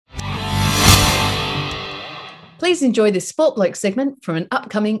Please enjoy this Sport Bloke segment from an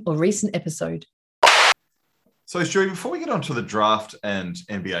upcoming or recent episode. So, Stewie, before we get on to the draft and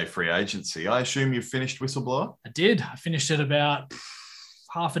NBA free agency, I assume you've finished Whistleblower? I did. I finished it about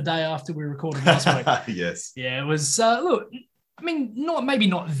half a day after we recorded last week. Yes. Yeah, it was, look, I mean, maybe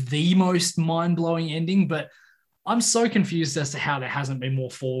not the most mind-blowing ending, but I'm so confused as to how there hasn't been more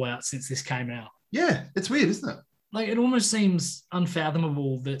fallout since this came out. Yeah, it's weird, isn't it? Like, it almost seems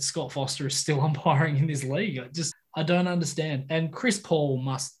unfathomable that Scott Foster is still umpiring in this league. I don't understand. And Chris Paul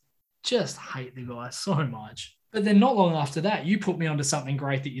must just hate the guy so much. But then not long after that, you put me onto something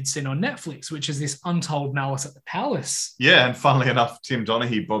great that you'd seen on Netflix, which is this Untold Malice at the Palace. Yeah, and funnily enough, Tim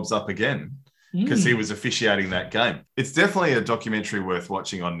Donaghy bobs up again because he was officiating that game. It's definitely a documentary worth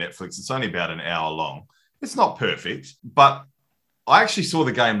watching on Netflix. It's only about an hour long. It's not perfect, but I actually saw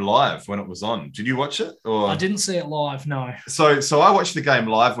the game live when it was on. Did you watch it? Or I didn't see it live, no. So I watched the game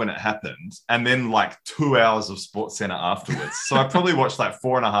live when it happened, and then like 2 hours of SportsCenter afterwards. So I probably watched like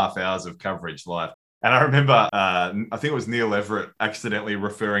 4.5 hours of coverage live. And I remember, I think it was Neil Everett accidentally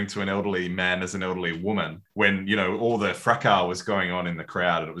referring to an elderly man as an elderly woman when, you know, all the fracas was going on in the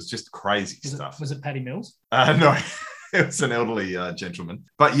crowd, and it was just crazy stuff. Was it Paddy Mills? No. It was an elderly gentleman.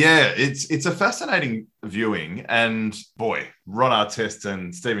 But yeah, it's a fascinating viewing. And boy, Ron Artest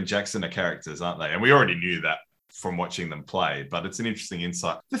and Steven Jackson are characters, aren't they? And we already knew that from watching them play, but it's an interesting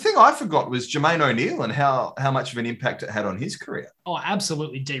insight. The thing I forgot was Jermaine O'Neal and how much of an impact it had on his career. Oh,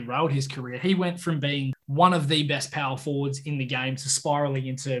 absolutely derailed his career. He went from being one of the best power forwards in the game to spiraling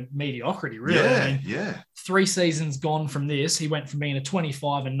into mediocrity, really. Yeah. 3 seasons gone from this. He went from being a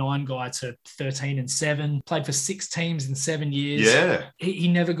 25-9 guy to 13-7, played for 6 teams in 7 years. Yeah. He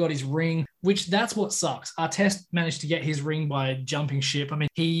never got his ring, which that's what sucks. Artest managed to get his ring by jumping ship. I mean,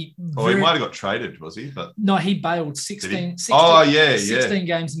 he might have got traded, was he? But no, he bailed 16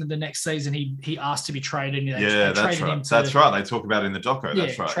 games into the next season. He asked to be traded. That's right. That's right. They talk about it in the doco.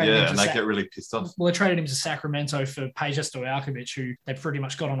 That's right. Yeah, and they get really pissed off. Well, they traded him to Sacramento for Peja Stojakovic, who they pretty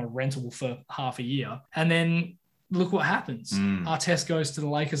much got on a rental for half a year. And then look what happens. Artest goes to the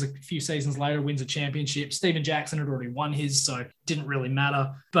Lakers a few seasons later, wins a championship. Steven Jackson had already won his, so it didn't really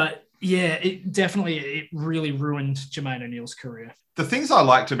matter. But yeah, it really ruined Jermaine O'Neal's career. The things I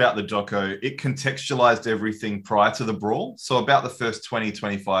liked about the doco, it contextualized everything prior to the brawl. So about the first 20,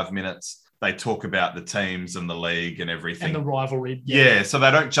 25 minutes, they talk about the teams and the league and everything. And the rivalry. Yeah, so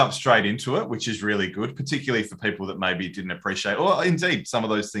they don't jump straight into it, which is really good, particularly for people that maybe didn't appreciate, or indeed some of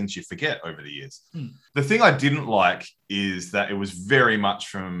those things you forget over the years. The thing I didn't like is that it was very much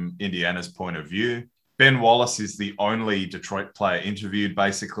from Indiana's point of view. Ben Wallace is the only Detroit player interviewed,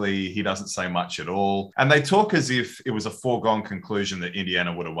 basically. He doesn't say much at all. And they talk as if it was a foregone conclusion that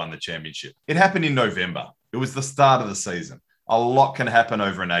Indiana would have won the championship. It happened in November. It was the start of the season. A lot can happen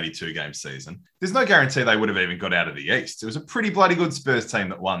over an 82-game season. There's no guarantee they would have even got out of the East. It was a pretty bloody good Spurs team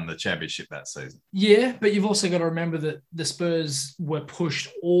that won the championship that season. Yeah, but you've also got to remember that the Spurs were pushed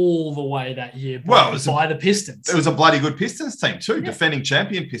all the way that year by the Pistons. It was a bloody good Pistons team too, defending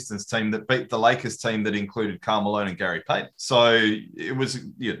champion Pistons team that beat the Lakers team that included Karl Malone and Gary Payton. So it was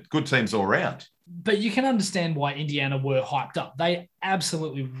good teams all around. But you can understand why Indiana were hyped up. They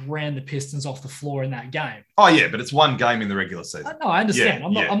absolutely ran the Pistons off the floor in that game. Oh, yeah, but it's one game in the regular season. No, I understand.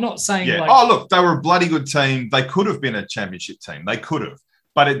 I'm not saying like... Oh, look, they were a bloody good team. They could have been a championship team. They could have.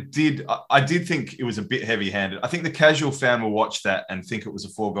 But I did think it was a bit heavy-handed. I think the casual fan will watch that and think it was a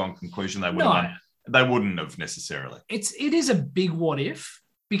foregone conclusion they would have won. They wouldn't have necessarily. It is a big what if.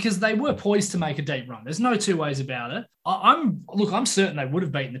 Because they were poised to make a deep run. There's no two ways about it. I'm certain they would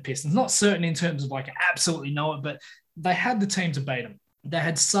have beaten the Pistons. Not certain in terms of like absolutely know it, but they had the team to beat them. They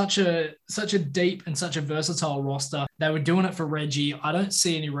had such a deep and such a versatile roster. They were doing it for Reggie. I don't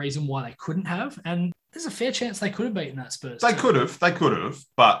see any reason why they couldn't have. And there's a fair chance they could have beaten that Spurs. They could have,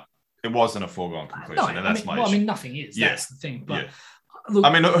 but it wasn't a foregone conclusion. And that's my issue. I mean, nothing is. Yeah. That's the thing. But look,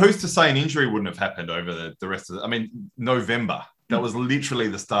 I mean, who's to say an injury wouldn't have happened over the rest of it? I mean, November. That was literally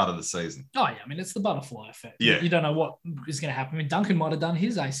the start of the season. Oh, yeah. I mean, it's the butterfly effect. Yeah. You don't know what is going to happen. I mean, Duncan might have done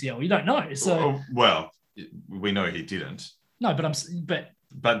his ACL. You don't know. So, well, we know he didn't. No, but everything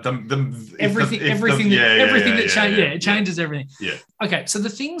that changes everything. Yeah. Okay, so the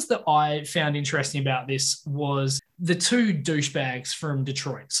things that I found interesting about this was the 2 douchebags from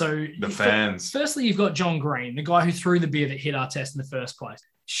Detroit. So the fans. Firstly, you've got John Green, the guy who threw the beer that hit Artest in the first place.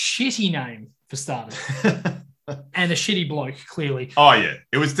 Shitty name for starters. And a shitty bloke, clearly. Oh, yeah.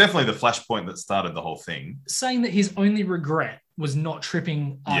 It was definitely the flashpoint that started the whole thing. Saying that his only regret was not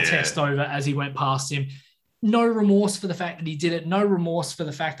tripping Artest over as he went past him. No remorse for the fact that he did it. No remorse for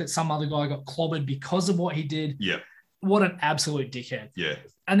the fact that some other guy got clobbered because of what he did. Yeah. What an absolute dickhead. Yeah.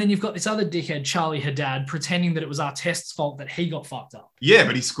 And then you've got this other dickhead, Charlie Haddad, pretending that it was Artest's fault that he got fucked up. Yeah,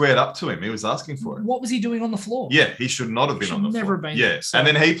 but he squared up to him. He was asking for it. What was he doing on the floor? Yeah, he should not have been on the floor. Never been. Yeah, So, and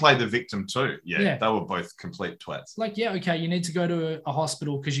then he played the victim too. Yeah, they were both complete twats. Like, yeah, okay, you need to go to a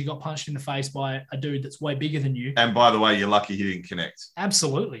hospital because you got punched in the face by a dude that's way bigger than you. And by the way, you're lucky he didn't connect.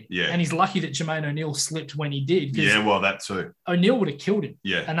 Absolutely. Yeah. And he's lucky that Jermaine O'Neal slipped when he did. Yeah, well, that too. O'Neal would have killed him.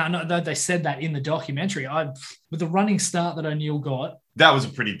 Yeah. And I know they said that in the documentary. With the running start that O'Neal got. That was a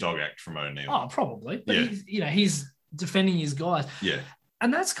pretty dog act from O'Neal. Oh, probably. But he's defending his guys. Yeah.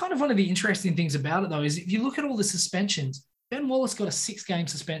 And that's kind of one of the interesting things about it, though, is if you look at all the suspensions, Ben Wallace got a 6-game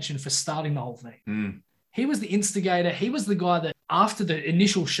suspension for starting the whole thing. Mm. He was the instigator. He was the guy that, after the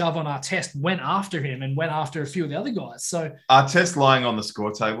initial shove on Artest, went after him and went after a few of the other guys. So Artest lying on the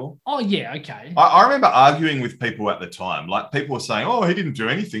score table. Oh, yeah, okay. I remember arguing with people at the time. Like, people were saying, oh, he didn't do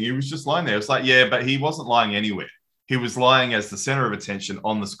anything. He was just lying there. It's like, yeah, but he wasn't lying anywhere. He was lying as the center of attention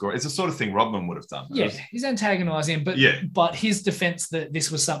on the score. It's the sort of thing Rodman would have done. Yeah, he's antagonizing him. But his defense that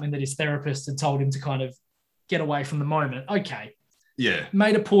this was something that his therapist had told him to kind of get away from the moment. Okay. Yeah.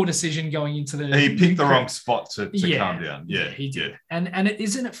 Made a poor decision going into the... He picked the wrong spot to calm down. Yeah, he did. Yeah. And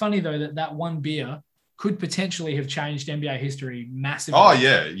isn't it funny, though, that one beer could potentially have changed NBA history massively? Oh,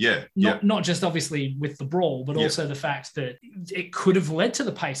 yeah. Not just obviously with the brawl, but also the fact that it could have led to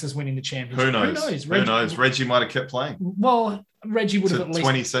the Pacers winning the championship. Who knows? Reggie might have kept playing. Well, Reggie would have at least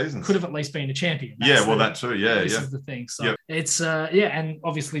 20 seasons. Could have at least been a champion. That too. This is the thing. So it's and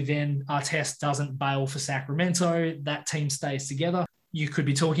obviously then Artest doesn't bail for Sacramento. That team stays together. You could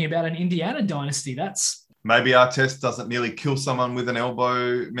be talking about an Indiana dynasty. That's maybe Artest doesn't nearly kill someone with an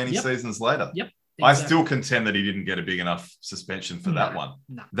elbow many seasons later. Yep. Exactly. I still contend that he didn't get a big enough suspension for that one.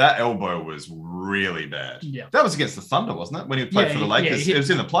 No. That elbow was really bad. Yeah. That was against the Thunder, wasn't it? When he played for the Lakers. It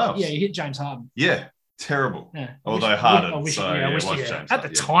was in the playoffs. Yeah, he hit James Harden. Yeah. Terrible. Yeah. Although Harden. I wish James at Harden.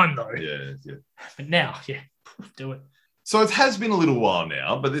 the time, though. Yeah. But now, do it. So it has been a little while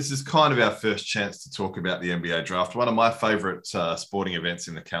now, but this is kind of our first chance to talk about the NBA draft. One of my favorite sporting events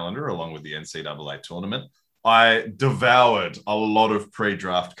in the calendar, along with the NCAA tournament. I devoured a lot of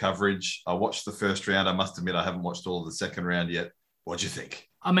pre-draft coverage. I watched the first round. I must admit, I haven't watched all of the second round yet. What'd you think?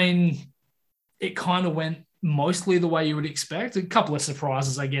 I mean, it kind of went mostly the way you would expect. A couple of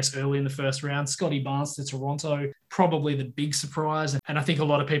surprises, I guess, early in the first round. Scotty Barnes to Toronto, probably the big surprise. And I think a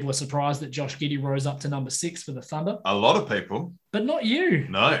lot of people are surprised that Josh Giddey rose up to number 6 for the Thunder. A lot of people. But not you.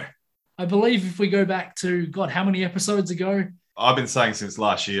 No. I believe if we go back to, God, how many episodes ago? I've been saying since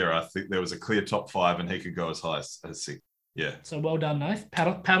last year, I think there was a clear top 5 and he could go as high as 6. Yeah. So well done, Nath.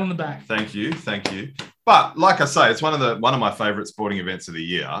 Pat on the back. Thank you. But like I say, it's one of my favorite sporting events of the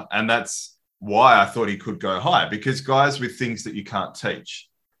year. And that's why I thought he could go high, because guys with things that you can't teach,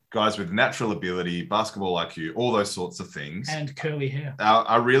 guys with natural ability, basketball IQ, all those sorts of things. And curly hair.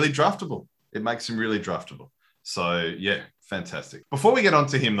 Are really draftable. It makes him really draftable. So, yeah, fantastic. Before we get on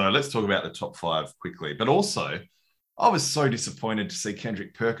to him, though, let's talk about the top 5 quickly. But also, I was so disappointed to see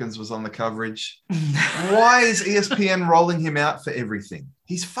Kendrick Perkins was on the coverage. Why is ESPN rolling him out for everything?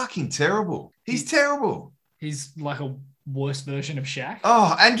 He's fucking terrible. He's terrible. He's like a worse version of Shaq.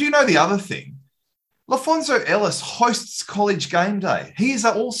 Oh, and you know the other thing? LaFonso Ellis hosts College Game Day. He is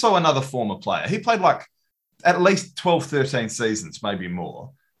also another former player. He played like at least 12, 13 seasons, maybe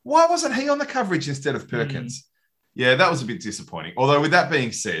more. Why wasn't he on the coverage instead of Perkins? Yeah, that was a bit disappointing. Although with that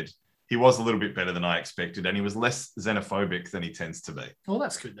being said, he was a little bit better than I expected, and he was less xenophobic than he tends to be. Well,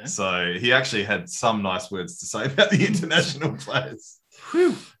 that's good then. So he actually had some nice words to say about the international players.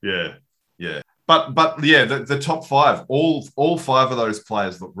 Whew. Yeah. But yeah, the top 5, all 5 of those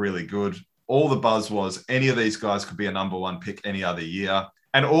players look really good. All the buzz was any of these guys could be a number 1 pick any other year.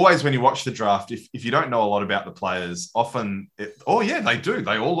 And always when you watch the draft, if you don't know a lot about the players, often, they do.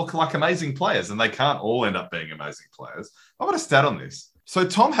 They all look like amazing players, and they can't all end up being amazing players. I've got a stat on this. So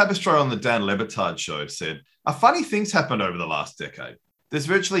Tom Haberstroh on the Dan Le Batard show said, a funny thing's happened over the last decade. There's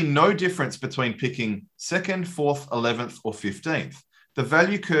virtually no difference between picking 2nd, 4th, 11th, or 15th. The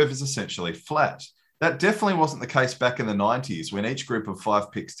value curve is essentially flat. That definitely wasn't the case back in the 90s when each group of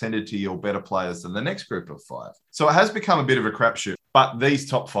 5 picks tended to yield better players than the next group of 5. So it has become a bit of a crapshoot, but these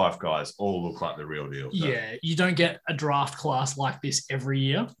top 5 guys all look like the real deal. Yeah, you don't get a draft class like this every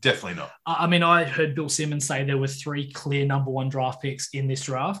year. Definitely not. I mean, I heard Bill Simmons say there were 3 clear number 1 draft picks in this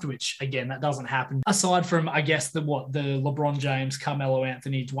draft, which, again, that doesn't happen. Aside from, I guess, the LeBron James, Carmelo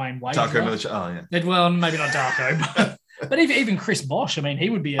Anthony, Dwayne Wade. Darko Milicic. Oh, yeah. Well, maybe not Darko, but... But even Chris Bosch, I mean, he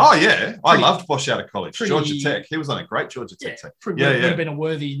would be. I loved Bosch out of college. Pretty, Georgia Tech. He was on a great Georgia Tech team. Would have been a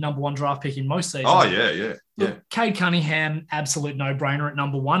worthy number one draft pick in most seasons. Oh, yeah. Look, Cade Cunningham, absolute no-brainer at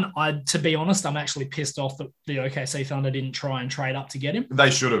number one. To be honest, I'm actually pissed off that the OKC Thunder didn't try and trade up to get him.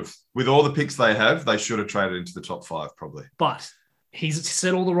 They should have. With all the picks they have, they should have traded into the top 5 probably. But he's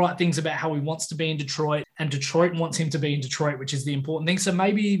said all the right things about how he wants to be in Detroit, and Detroit wants him to be in Detroit, which is the important thing. So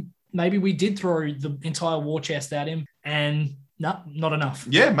maybe we did throw the entire war chest at him, and no, not enough.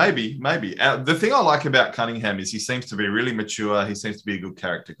 Yeah, maybe. The thing I like about Cunningham is he seems to be really mature. He seems to be a good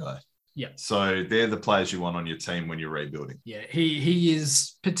character guy. Yeah. So they're the players you want on your team when you're rebuilding. Yeah, he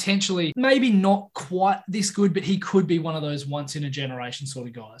is potentially maybe not quite this good, but he could be one of those once in a generation sort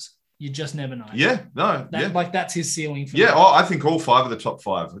of guys. You just never know. Yeah, no. Like that's his ceiling. I think all 5 of the top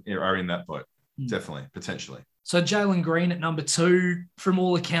 5 are in that boat. Definitely, potentially. So Jalen Green at number 2, from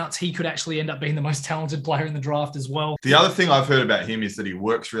all accounts, he could actually end up being the most talented player in the draft as well. The other thing I've heard about him is that he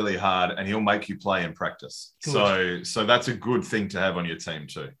works really hard and he'll make you play in practice. Good. So that's a good thing to have on your team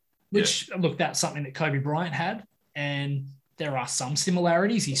too. Which, look, that's something that Kobe Bryant had, and there are some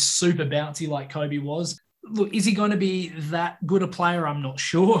similarities. He's super bouncy like Kobe was. Look, is he going to be that good a player? I'm not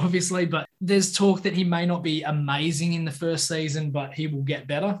sure, obviously, but there's talk that he may not be amazing in the first season, but he will get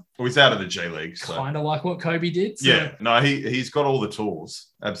better. Well, he's out of the G League. So. Kind of like what Kobe did. So yeah, no, he's got all the tools.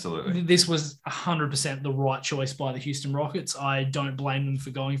 Absolutely. This was 100% the right choice by the Houston Rockets. I don't blame them for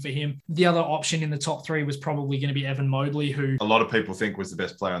going for him. The other option in the top 3 was probably going to be Evan Mobley, who a lot of people think was the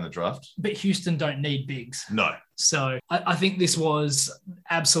best player in the draft. But Houston don't need bigs. No. So I think this was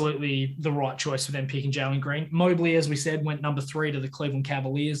absolutely the right choice for them picking Jalen Green. Mobley, as we said, went number 3 to the Cleveland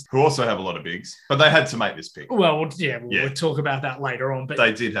Cavaliers, who also have a lot of bigs, but they had to make this pick. Well, we'll talk about that later on. But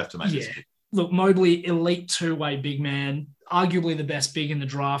they did have to make this pick. Look, Mobley, elite two-way big man, arguably the best big in the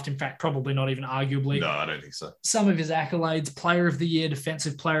draft. In fact, probably not even arguably. No, I don't think so. Some of his accolades: Player of the Year,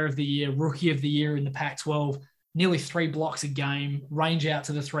 Defensive Player of the Year, Rookie of the Year in the Pac-12. Nearly 3 blocks a game, range out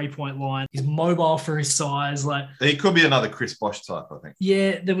to the 3-point line. He's mobile for his size. He could be another Chris Bosh type, I think.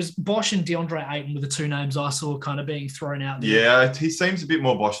 Yeah, there was Bosh and DeAndre Ayton were the 2 names I saw kind of being thrown out there. Yeah, he seems a bit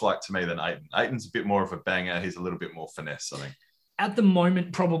more Bosh-like to me than Ayton. Ayton's a bit more of a banger. He's a little bit more finesse, I think. At the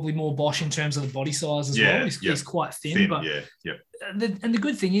moment, probably more Bosh in terms of the body size as well. He's quite thin. But the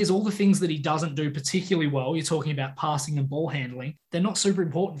good thing is all the things that he doesn't do particularly well, you're talking about passing and ball handling, they're not super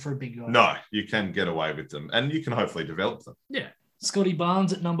important for a big guy. No, you can get away with them and you can hopefully develop them. Yeah. Scotty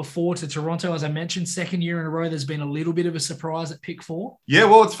Barnes at number 4 to Toronto. As I mentioned, second year in a row, there's been a little bit of a surprise at pick 4. Yeah,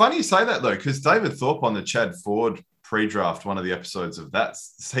 well, it's funny you say that, though, because David Thorpe on the Chad Ford pre-draft, one of the episodes of that,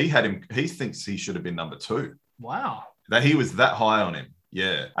 he thinks he should have been number 2. Wow. That he was that high on him.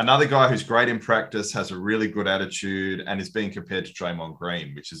 Yeah. Another guy who's great in practice, has a really good attitude, and is being compared to Draymond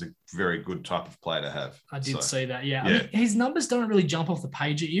Green, which is a very good type of player to have. I did see that, yeah. I mean, his numbers don't really jump off the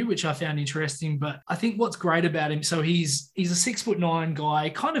page at you, which I found interesting, but I think what's great about him, so he's a 6'9" guy,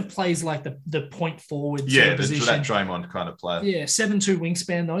 kind of plays like the point forward sort of position. That Draymond kind of player. Yeah, 7'2"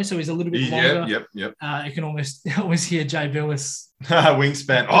 wingspan though, so he's a little bit longer. Yep. You can almost hear Jay Billis.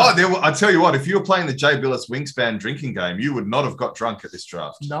 Wingspan. I tell you what, if you were playing the Jay Billis wingspan drinking game, you would not have got drunk at this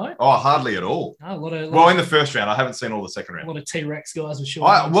draft. No? Oh, hardly at all. No, in the first round. I haven't seen all the second round. A lot of T-Rex guys with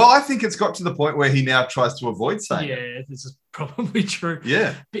short I think it's got to the point where he now tries to avoid saying it. Yeah, this is probably true.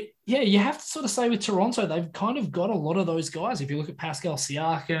 Yeah. But yeah, you have to sort of say with Toronto, they've kind of got a lot of those guys. If you look at Pascal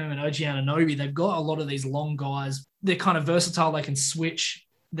Siakam and OG Anunoby, they've got a lot of these long guys. They're kind of versatile. They can switch.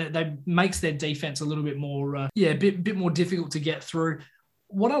 That makes their defense a little bit more, a bit more difficult to get through.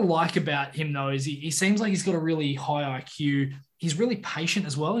 What I like about him, though, is he seems like he's got a really high IQ. He's really patient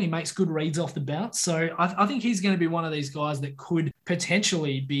as well, and he makes good reads off the bounce. So I think he's going to be one of these guys that could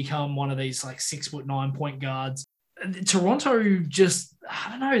potentially become one of these like 6'9" point guards. Toronto just,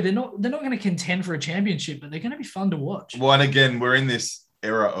 I don't know, they're not going to contend for a championship, but they're going to be fun to watch. Well, and again, we're in this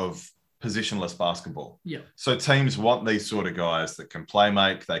era of positionless basketball. Yeah. So teams want these sort of guys that can play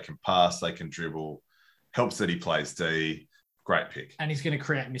make, they can pass, they can dribble. Helps that he plays D. Great pick. And he's going to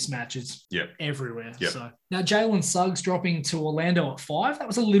create mismatches everywhere. Yep. So now Jalen Suggs dropping to Orlando at 5. That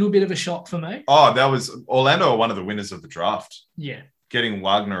was a little bit of a shock for me. Oh, that was Orlando, one of the winners of the draft. Yeah. Getting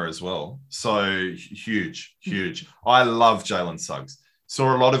Wagner as well. So huge. I love Jalen Suggs.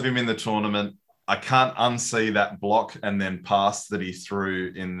 Saw a lot of him in the tournament. I can't unsee that block and then pass that he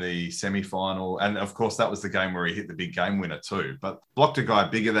threw in the semifinal. And of course, that was the game where he hit the big game winner too. But blocked a guy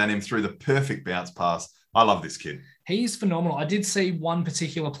bigger than him, threw the perfect bounce pass. I love this kid. He's phenomenal. I did see one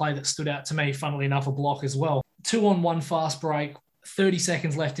particular play that stood out to me, funnily enough, a block as well. 2-on-1 fast break, 30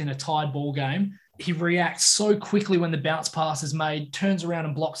 seconds left in a tied ball game. he reacts so quickly when the bounce pass is made, turns around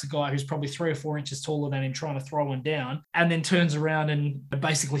and blocks a guy who's probably 3 or 4 inches taller than him trying to throw one down, and then turns around and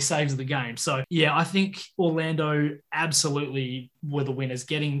basically saves the game. So, yeah, I think Orlando absolutely were the winners.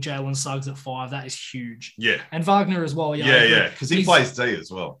 Getting Jalen Suggs at 5, that is huge. Yeah. And Wagner as well. Yeah, because he plays D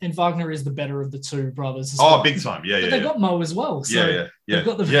as well. And Wagner is the better of the two brothers. Oh, big time. Yeah, but they've got Mo as well. So yeah. They've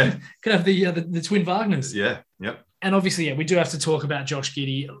got could have the twin Wagners. Yeah, yep. And obviously, we do have to talk about Josh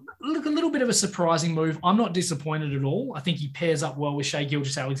Giddey. Look, a little bit of a surprising move. I'm not disappointed at all. I think he pairs up well with Shai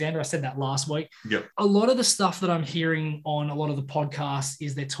Gilgeous-Alexander. I said that last week. Yep. A lot of the stuff that I'm hearing on a lot of the podcasts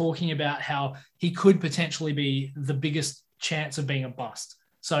is they're talking about how he could potentially be the biggest chance of being a bust.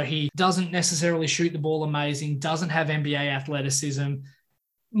 So he doesn't necessarily shoot the ball amazing, doesn't have NBA athleticism,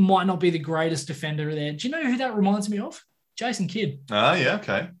 might not be the greatest defender there. Do you know who that reminds me of? Jason Kidd. Oh, yeah,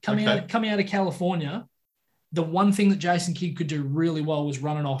 okay. Coming out of California. The one thing that Jason Kidd could do really well was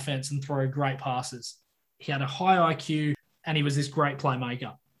run an offense and throw great passes. He had a high IQ and he was this great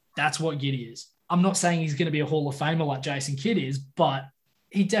playmaker. That's what Giddey is. I'm not saying he's going to be a Hall of Famer like Jason Kidd is, but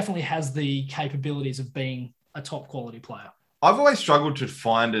he definitely has the capabilities of being a top quality player. I've always struggled to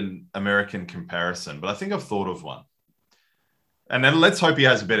find an American comparison, but I think I've thought of one. And then let's hope he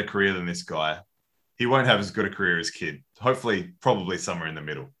has a better career than this guy. He won't have as good a career as Kidd. Hopefully, probably somewhere in the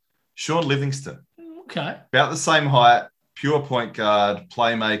middle. Sean Livingston. Okay. About the same height, pure point guard,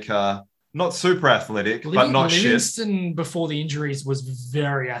 playmaker, not super athletic, but not shit. Livingston, before the injuries, was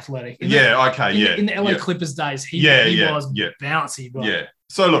very athletic. In the LA Clippers days, he was bouncy. But... Yeah.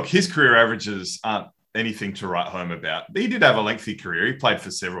 So, look, his career averages aren't anything to write home about. But he did have a lengthy career. He played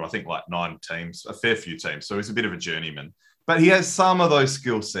for several, I think like 9 teams, a fair few teams. So he's a bit of a journeyman. But he has some of those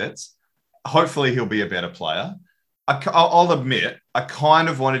skill sets. Hopefully he'll be a better player. I'll admit, I kind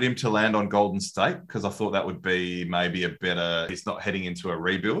of wanted him to land on Golden State because I thought that would be maybe a better, he's not heading into a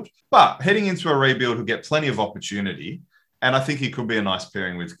rebuild. But heading into a rebuild, he'll get plenty of opportunity. And I think he could be a nice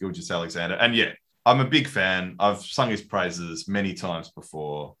pairing with Gilgeous-Alexander. And yeah, I'm a big fan. I've sung his praises many times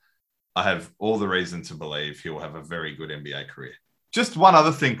before. I have all the reason to believe he'll have a very good NBA career. Just one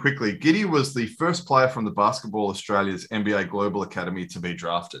other thing quickly. Giddey was the first player from the Basketball Australia's NBA Global Academy to be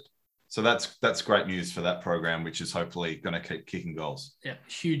drafted. So that's great news for that program, which is hopefully going to keep kicking goals. Yeah,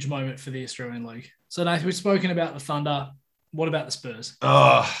 huge moment for the Australian League. So, Nathan, we've spoken about the Thunder. What about the Spurs?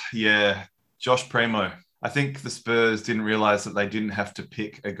 Oh, yeah. Josh Primo. I think the Spurs didn't realise that they didn't have to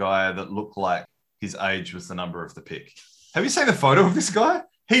pick a guy that looked like his age was the number of the pick. Have you seen the photo of this guy?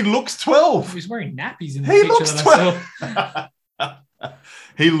 He looks 12. He's wearing nappies in the picture that I saw.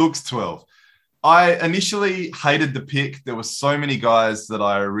 He looks 12. I initially hated the pick. There were so many guys that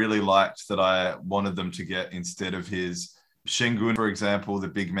I really liked that I wanted them to get instead of his. Şengün, for example, the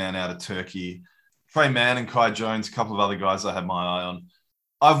big man out of Turkey. Trey Mann and Kai Jones, a couple of other guys I had my eye on.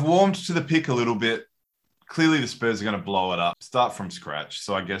 I've warmed to the pick a little bit. Clearly the Spurs are going to blow it up. Start from scratch.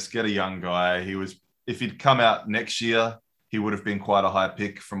 So I guess get a young guy. If he'd come out next year, he would have been quite a high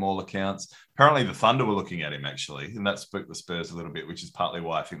pick from all accounts. Apparently the Thunder were looking at him, actually, and that spooked the Spurs a little bit, which is partly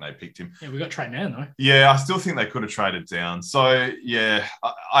why I think they picked him. Yeah, we got Trey Mann, though. Yeah, I still think they could have traded down. So, yeah,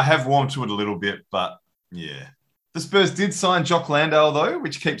 I have warmed to it a little bit, but, yeah. The Spurs did sign Jock Landale, though,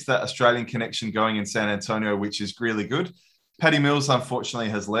 which keeps that Australian connection going in San Antonio, which is really good. Paddy Mills, unfortunately,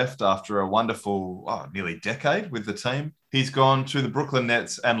 has left after a wonderful, nearly decade with the team. He's gone to the Brooklyn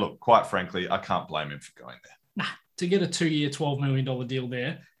Nets, and look, quite frankly, I can't blame him for going there. Nah, to get a 2-year, $12 million deal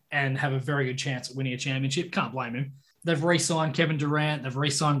there and have a very good chance at winning a championship, can't blame him. They've re-signed Kevin Durant. They've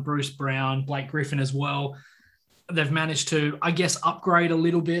re-signed Bruce Brown, Blake Griffin as well. They've managed to, I guess, upgrade a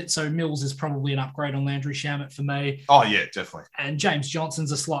little bit. So Mills is probably an upgrade on Landry Shamet for me. Oh, yeah, definitely. And James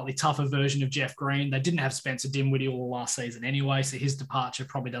Johnson's a slightly tougher version of Jeff Green. They didn't have Spencer Dinwiddie all the last season anyway, so his departure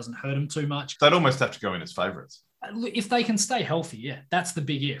probably doesn't hurt him too much. They'd almost have to go in as favourites. If they can stay healthy, yeah, that's the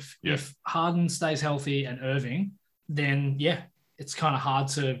big if. Yeah. If Harden stays healthy and Irving, then, yeah, it's kind of hard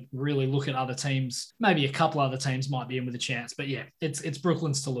to really look at other teams. Maybe a couple other teams might be in with a chance. But, yeah, it's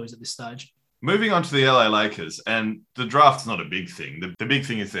Brooklyn's to lose at this stage. Moving on to the LA Lakers, and the draft's not a big thing. The big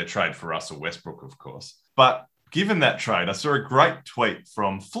thing is their trade for Russell Westbrook, of course. But given that trade, I saw a great tweet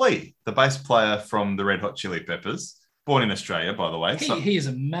from Flea, the bass player from the Red Hot Chili Peppers, born in Australia, by the way. He is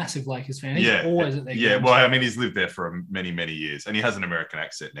a massive Lakers fan. He's always at their games. Yeah, well, I mean, he's lived there for many, many years, and he has an American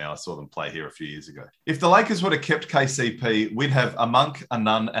accent now. I saw them play here a few years ago. If the Lakers would have kept KCP, we'd have a monk, a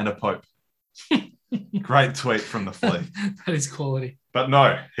nun, and a pope. Great tweet from the Flea. That is quality. But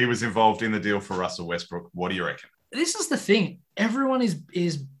no, he was involved in the deal for Russell Westbrook. What do you reckon? This is the thing. Everyone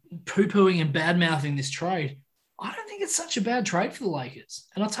is poo-pooing and bad-mouthing this trade. I don't think it's such a bad trade for the Lakers.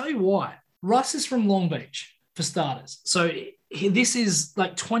 And I'll tell you why. Russ is from Long Beach, for starters. So this is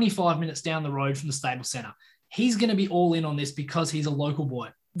like 25 minutes down the road from the Staples Center. He's going to be all in on this because he's a local boy.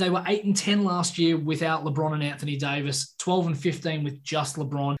 They were 8-10 last year without LeBron and Anthony Davis, 12-15 with just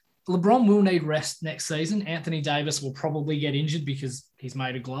LeBron. LeBron will need rest next season. Anthony Davis will probably get injured because he's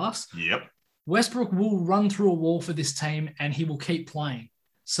made of glass. Yep. Westbrook will run through a wall for this team and he will keep playing.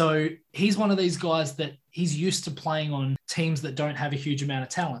 So he's one of these guys that he's used to playing on teams that don't have a huge amount of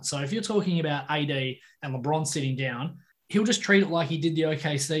talent. So if you're talking about AD and LeBron sitting down, he'll just treat it like he did the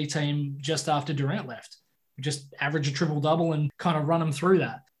OKC team just after Durant left. Just average a triple-double and kind of run them through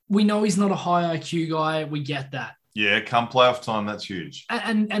that. We know he's not a high IQ guy. We get that. Yeah, come playoff time, that's huge.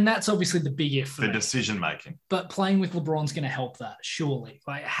 And that's obviously the big if for the decision-making. But playing with LeBron's going to help that, surely.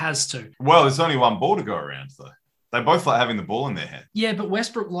 Like, it has to. Well, there's only one ball to go around, though. They both like having the ball in their hand. Yeah, but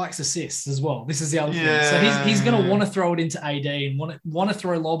Westbrook likes assists as well. This is the other thing. So he's going to want to throw it into AD and want to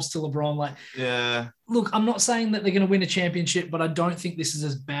throw lobs to LeBron. Like, yeah. Look, I'm not saying that they're going to win a championship, but I don't think this is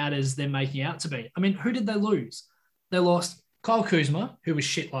as bad as they're making out to be. I mean, who did they lose? They lost Kyle Kuzma, who was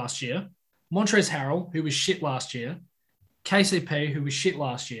shit last year, Montrezl Harrell, who was shit last year, KCP, who was shit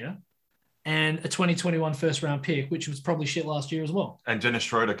last year, and a 2021 first-round pick, which was probably shit last year as well. And Dennis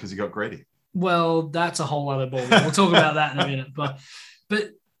Schroeder because he got greedy. Well, that's a whole other ball. We'll talk about that in a minute. But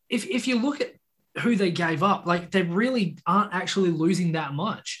if you look at who they gave up, like, they really aren't actually losing that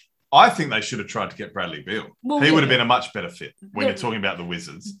much. I think they should have tried to get Bradley Beal. Well, he would have been a much better fit when you're talking about the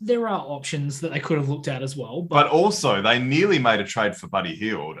Wizards. There are options that they could have looked at as well. But also, they nearly made a trade for Buddy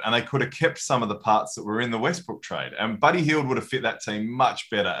Hield, and they could have kept some of the parts that were in the Westbrook trade. And Buddy Hield would have fit that team much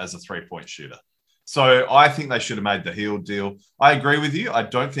better as a three-point shooter. So I think they should have made the Hield deal. I agree with you. I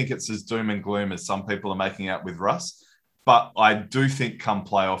don't think it's as doom and gloom as some people are making out with Russ. But I do think come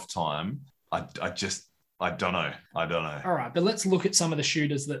playoff time, I don't know. All right, but let's look at some of the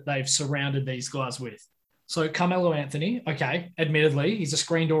shooters that they've surrounded these guys with. So Carmelo Anthony, okay, admittedly, he's a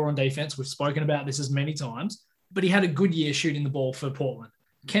screen door on defense. We've spoken about this as many times, but he had a good year shooting the ball for Portland.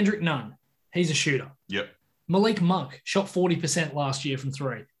 Kendrick Nunn, he's a shooter. Yep. Malik Monk shot 40% last year from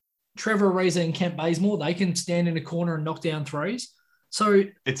three. Trevor Ariza and Kent Bazemore, they can stand in a corner and knock down threes. So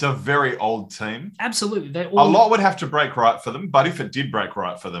it's a very old team. Absolutely. A lot would have to break right for them, but if it did break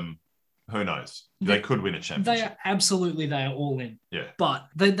right for them, who knows? They could win a championship. They are all in. Yeah. But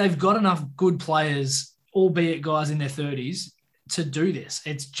they've got enough good players, albeit guys in their 30s, to do this.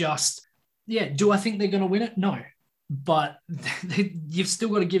 It's just, do I think they're going to win it? No. But you've still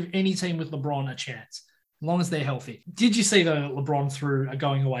got to give any team with LeBron a chance, as long as they're healthy. Did you see, though, LeBron threw a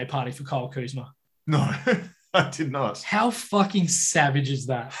going-away party for Kyle Kuzma? No, I did not. How fucking savage is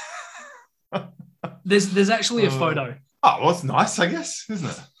that? There's actually a photo. Oh, well, it's nice, I guess, isn't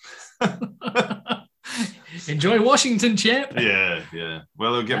it? Enjoy Washington, champ. Yeah.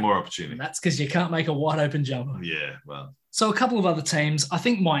 Well, they'll get more opportunity. That's because you can't make a wide open jumper. Yeah, well. So a couple of other teams. I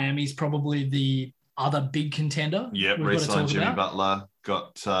think Miami's probably the other big contender. Yeah, re-signed Jimmy Butler,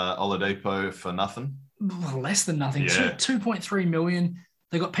 got Oladipo for nothing. Less than nothing. Yeah. $2.3 million.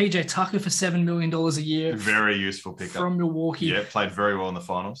 They got PJ Tucker for $7 million a year. Very useful pickup. From Milwaukee. Yeah, played very well in the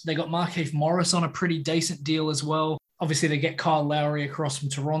finals. They got Markieff Morris on a pretty decent deal as well. Obviously, they get Kyle Lowry across from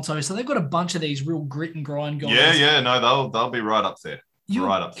Toronto. So they've got a bunch of these real grit and grind guys. No, they'll be right up there.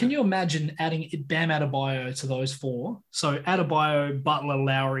 Can you imagine adding Bam Adebayo to those four? So Adebayo, Butler,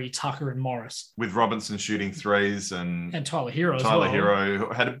 Lowry, Tucker, and Morris. With Robinson shooting threes and Tyler Hero as well. Tyler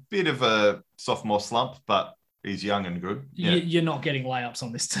Hero had a bit of a sophomore slump, but he's young and good. Yeah. You're not getting layups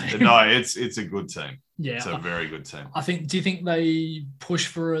on this team. No, it's a good team. Yeah, it's a very good team. Do you think they push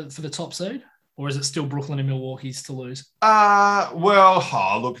for the top seed? Or is it still Brooklyn and Milwaukee's to lose?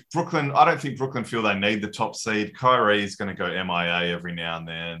 Look, Brooklyn, I don't think Brooklyn feel they need the top seed. Kyrie's going to go MIA every now and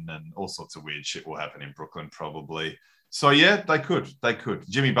then, and all sorts of weird shit will happen in Brooklyn probably. So, yeah, they could.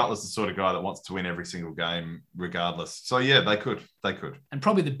 Jimmy Butler's the sort of guy that wants to win every single game regardless. So, yeah, they could. And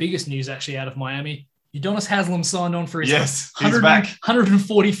probably the biggest news actually out of Miami, Udonis Haslem signed on for his he's back.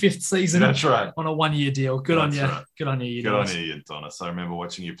 145th season. That's right. On a one-year deal. Good on you. Right. Good on you, Udonis. Good on you, Udonis. I remember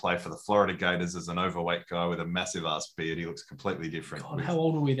watching you play for the Florida Gators as an overweight guy with a massive ass beard. He looks completely different. God, how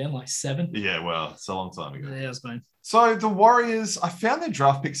old were we then? Like 7? Yeah, well, it's a long time ago. Yeah, it's been. So the Warriors, I found their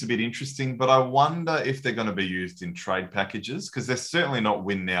draft picks a bit interesting, but I wonder if they're going to be used in trade packages because they're certainly not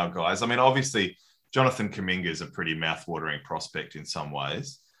win now guys. I mean, obviously, Jonathan Kuminga is a pretty mouth-watering prospect in some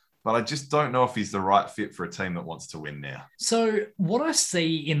ways. But I just don't know if he's the right fit for a team that wants to win now. So what I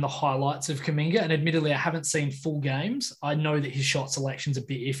see in the highlights of Kuminga, and admittedly I haven't seen full games, I know that his shot selection's a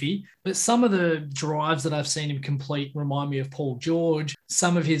bit iffy, but some of the drives that I've seen him complete remind me of Paul George.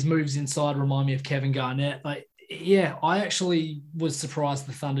 Some of his moves inside remind me of Kevin Garnett. Like, Yeah, I actually was surprised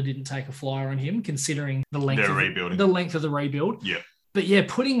the Thunder didn't take a flyer on him, considering the length of the rebuild. Yeah. But yeah,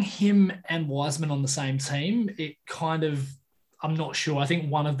 putting him and Wiseman on the same team, it kind of, I'm not sure. I think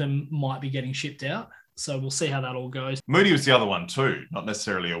one of them might be getting shipped out. So we'll see how that all goes. Moody was the other one too, not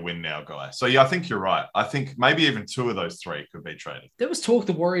necessarily a win now guy. So yeah, I think you're right. I think maybe even two of those three could be traded. There was talk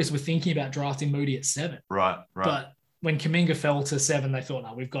the Warriors were thinking about drafting Moody at 7. Right. But when Kuminga fell to 7, they thought,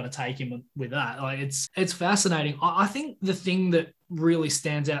 no, we've got to take him with that. Like it's fascinating. I think the thing that really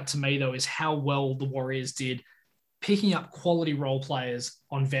stands out to me, though, is how well the Warriors did picking up quality role players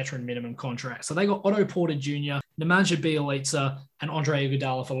on veteran minimum contracts. So they got Otto Porter Jr., Nemanja Bjelica, and Andre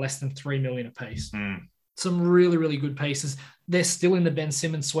Iguodala for less than $3 million apiece. Some really, really good pieces. They're still in the Ben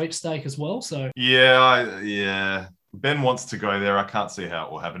Simmons sweepstake as well. So yeah. Ben wants to go there. I can't see how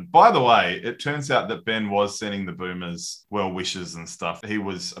it will happen. By the way, it turns out that Ben was sending the Boomers well wishes and stuff. He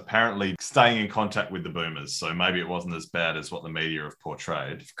was apparently staying in contact with the Boomers, so maybe it wasn't as bad as what the media have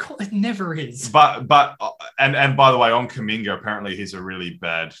portrayed. Of course, it never is. But and by the way, on Kuminga, apparently he's a really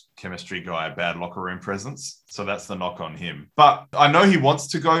bad chemistry guy, a bad locker room presence. So that's the knock on him. But I know he wants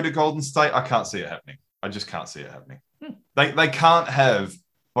to go to Golden State. I can't see it happening. I just can't see it happening. They can't have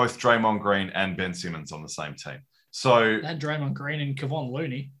both Draymond Green and Ben Simmons on the same team. So that Draymond Green and Kevon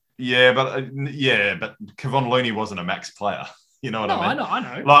Looney. Yeah, but Kevon Looney wasn't a max player. You know what I mean? I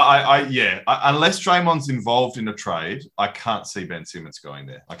know. Like unless Draymond's involved in a trade, I can't see Ben Simmons going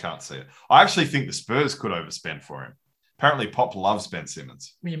there. I can't see it. I actually think the Spurs could overspend for him. Apparently, Pop loves Ben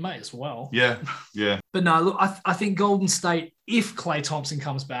Simmons. Well, you may as well. Yeah. But no, look, I think Golden State, if Klay Thompson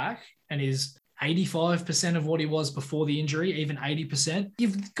comes back and is 85% of what he was before the injury, even 80%,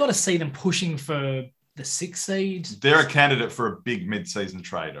 you've got to see them pushing for the 6th seed. They're a candidate for a big mid-season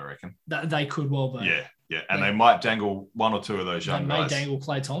trade, I reckon. They could well be. Yeah. And they might dangle one or two of those young guys. They may dangle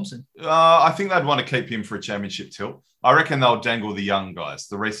Klay Thompson. I think they'd want to keep him for a championship tilt. I reckon they'll dangle the young guys,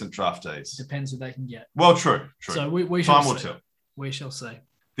 the recent draftees. Depends who they can get. Well, true. So we shall Time will see. tell. We shall see.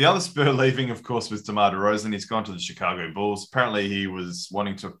 The other Spur leaving, of course, was DeMar DeRozan. He's gone to the Chicago Bulls. Apparently, he was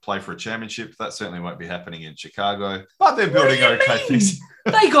wanting to play for a championship. That certainly won't be happening in Chicago. But they're building okay things.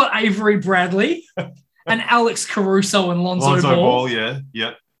 They got Avery Bradley and Alex Caruso and Lonzo Ball. Yeah.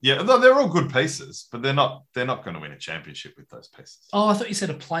 They're all good pieces, but they're not going to win a championship with those pieces. Oh, I thought you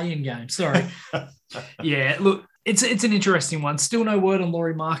said a play-in game. Sorry. Yeah, look, it's an interesting one. Still no word on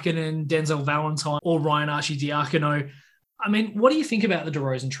Lauri Markkanen, Denzel Valentine, or Ryan Arcidiacono. I mean, what do you think about the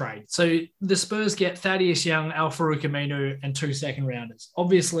DeRozan trade? So the Spurs get Thaddeus Young, Al-Farouq Aminu, and 2 second-rounders.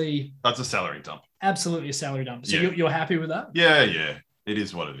 Obviously, that's a salary dump. Absolutely a salary dump. So you're happy with that? Yeah. It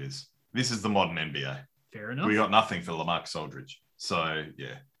is what it is. This is the modern NBA. Fair enough. We got nothing for LaMarcus Aldridge. So,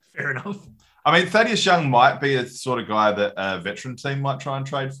 yeah. Fair enough. I mean, Thaddeus Young might be a sort of guy that a veteran team might try and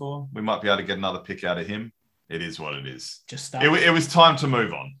trade for. We might be able to get another pick out of him. It is what it is. It was time to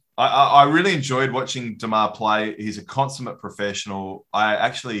move on. I really enjoyed watching DeMar play. He's a consummate professional. I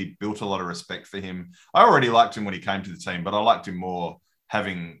actually built a lot of respect for him. I already liked him when he came to the team, but I liked him more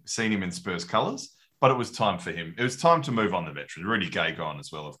having seen him in Spurs colours. But it was time for him. It was time to move on the veteran. Rudy Gay gone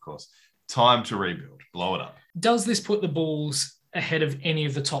as well, of course. Time to rebuild. Blow it up. Does this put the Bulls ahead of any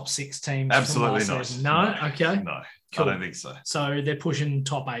of the top 6 teams? Absolutely not. No? Okay. No, cool. I don't think so. So they're pushing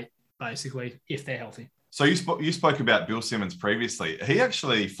top 8, basically, if they're healthy. So you spoke about Bill Simmons previously. He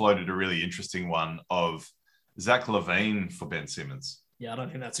actually floated a really interesting one of Zach LaVine for Ben Simmons. Yeah, I don't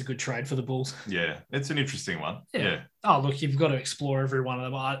think that's a good trade for the Bulls. Yeah, it's an interesting one. Yeah. Oh, look, you've got to explore every one of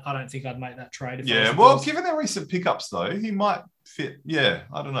them. I don't think I'd make that trade. Given their recent pickups, though, he might fit. Yeah,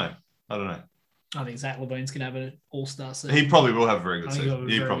 I don't know. I think Zach LaVine's going to have an all-star season. He probably will have a very good season.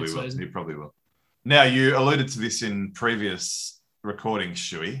 He probably will. Now, you alluded to this in previous recordings,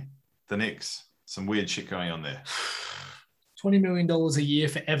 Shuey. The Knicks. Some weird shit going on there. $20 million a year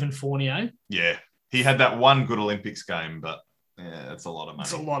for Evan Fournier. Yeah. He had that one good Olympics game, but yeah, that's a lot of money.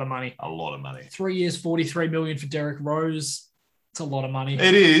 It's a lot of money. A lot of money. 3 years, $43 million for Derrick Rose. It's a lot of money.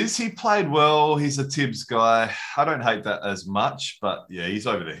 It is. He played well. He's a Tibbs guy. I don't hate that as much, but yeah, he's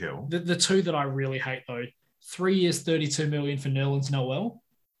over the hill. The two that I really hate, though, 3 years, $32 million for Nerlens Noel.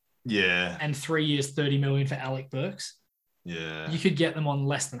 Yeah. And 3 years, $30 million for Alec Burks. Yeah. You could get them on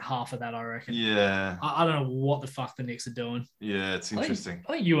less than half of that, I reckon. Yeah. I don't know what the fuck the Knicks are doing. Yeah, it's interesting.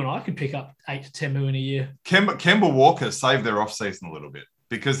 I think you and I could pick up $8 to $10 million a year. Kemba Walker saved their offseason a little bit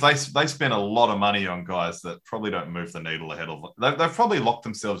because they spent a lot of money on guys that probably don't move the needle ahead of them. They've probably locked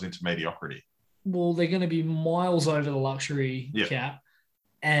themselves into mediocrity. Well, they're going to be miles over the luxury cap.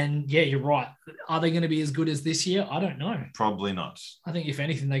 And yeah, you're right. Are they going to be as good as this year? I don't know. Probably not. I think if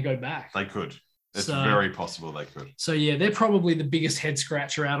anything, they go back. They could. It's very possible they could. So, yeah, they're probably the biggest head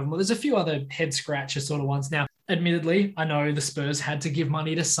scratcher out of them. Well, there's a few other head scratcher sort of ones. Now, admittedly, I know the Spurs had to give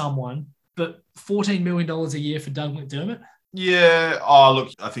money to someone, but $14 million a year for Doug McDermott? Yeah. Oh, look,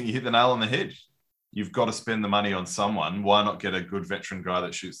 I think you hit the nail on the head. You've got to spend the money on someone. Why not get a good veteran guy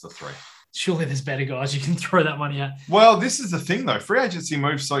that shoots the three? Surely there's better guys you can throw that money at. Well, this is the thing, though. Free agency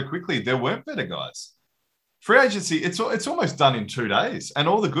moves so quickly. There weren't better guys. Free agency, it's almost done in 2 days, and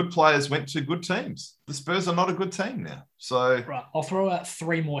all the good players went to good teams. The Spurs are not a good team now. So right, I'll throw out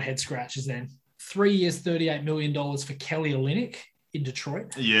 3 more head scratches then. 3 years, $38 million for Kelly Olynyk in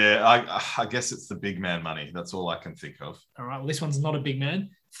Detroit. Yeah, I guess it's the big man money. That's all I can think of. All right, well, this one's not a big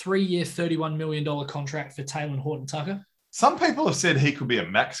man. 3 year, $31 million contract for Taylor Horton-Tucker. Some people have said he could be a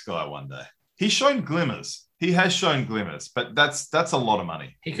max guy one day. He's shown glimmers. He has shown glimmers, but that's a lot of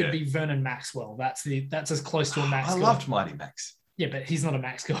money. He could be Vernon Maxwell. That's as close to a max guy. I loved Mighty Max. Yeah, but he's not a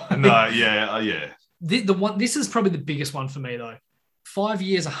max guy. No, yeah. The one. This is probably the biggest one for me though. 5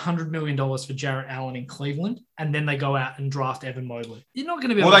 years, $100 million for Jarrett Allen in Cleveland, and then they go out and draft Evan Mobley. You're not going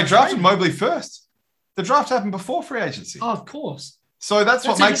to be able Well, to they drafted Mobley first. The draft happened before free agency. Oh, of course. So that's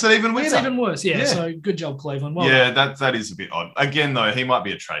what makes it even weirder. That's even worse. Yeah. So good job, Cleveland. Well yeah, done. that is a bit odd. Again, though, he might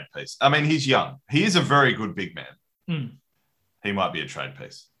be a trade piece. I mean, he's young. He is a very good big man. He might be a trade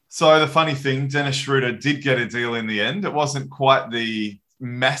piece. So the funny thing, Dennis Schroeder did get a deal in the end. It wasn't quite the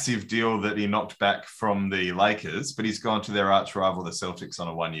massive deal that he knocked back from the Lakers, but he's gone to their arch rival, the Celtics, on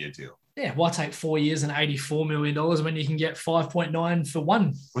a 1-year deal. Yeah, why take 4 years and $84 million when you can get 5.9 for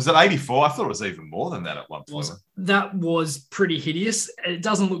one? Was it 84? I thought it was even more than that at one point. That was pretty hideous. It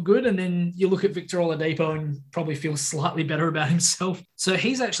doesn't look good. And then you look at Victor Oladipo and probably feels slightly better about himself. So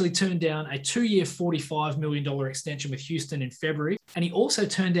he's actually turned down a 2-year, $45 million extension with Houston in February. And he also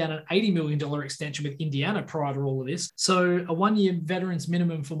turned down an $80 million extension with Indiana prior to all of this. So a 1-year veterans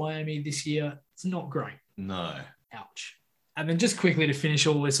minimum for Miami this year, it's not great. No. Ouch. And then just quickly to finish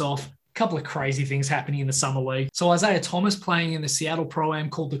all this off, couple of crazy things happening in the summer league. So Isaiah Thomas playing in the Seattle Pro-Am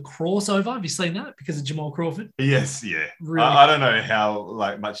called the Crossover. Have you seen that? Because of Jamal Crawford? Yes, yeah. Really? I don't know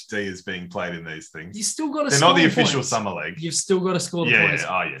how much D is being played in these things. You still got to They're score not the the official points. summer league. You've still got to score the points.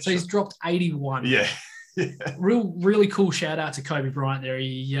 Yeah. So he's dropped 81. Yeah. Really cool shout out to Kobe Bryant there.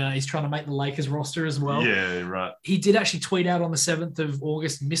 He's trying to make the Lakers roster as well. Yeah, right. He did actually tweet out on the 7th of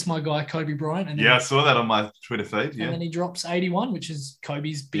August, miss my guy Kobe Bryant. And then, I saw that on my Twitter feed. Yeah. And then he drops 81, which is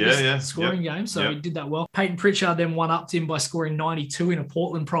Kobe's biggest scoring game. So he did that well. Peyton Pritchard then one-upped him by scoring 92 in a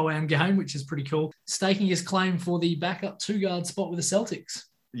Portland Pro-Am game, which is pretty cool. Staking his claim for the backup 2-guard spot with the Celtics.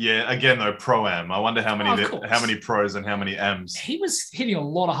 Yeah, again though, Pro-Am. I wonder how many pros and how many Ams. He was hitting a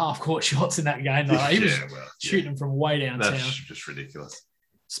lot of half-court shots in that game though. He was shooting them from way downtown. That's just ridiculous.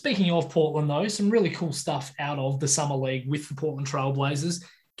 Speaking of Portland though, some really cool stuff out of the Summer League with the Portland Trail Blazers.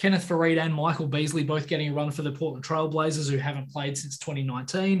 Kenneth Faried and Michael Beasley both getting a run for the Portland Trail Blazers, who haven't played since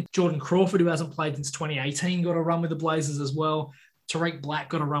 2019. Jordan Crawford, who hasn't played since 2018, got a run with the Blazers as well. Tariq Black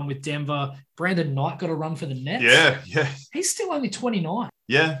got a run with Denver. Brandon Knight got a run for the Nets. Yeah. He's still only 29.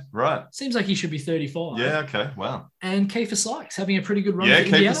 Yeah, right. Seems like he should be 35. Yeah, okay, wow. And Kiefer Sykes having a pretty good run for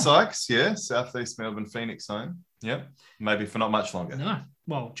Indiana. Kiefer Sykes, Southeast Melbourne Phoenix zone. Yeah, maybe for not much longer. No.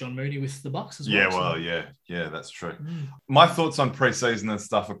 Well, John Mooney with the Bucks as well. Yeah, that's true. My thoughts on preseason and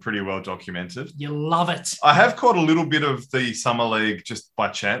stuff are pretty well documented. You love it. I have caught a little bit of the Summer League just by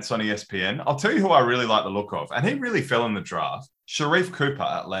chance on ESPN. I'll tell you who I really like the look of, and he really fell in the draft. Sharif Cooper,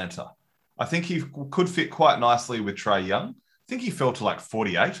 Atlanta. I think he could fit quite nicely with Trae Young. I think he fell to like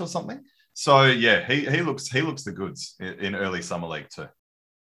 48 or something. So yeah, he looks the goods in early Summer League too.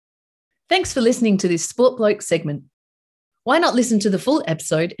 Thanks for listening to this Sport Blokes segment. Why not listen to the full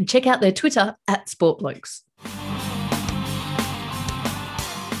episode and check out their Twitter @SportBlokes?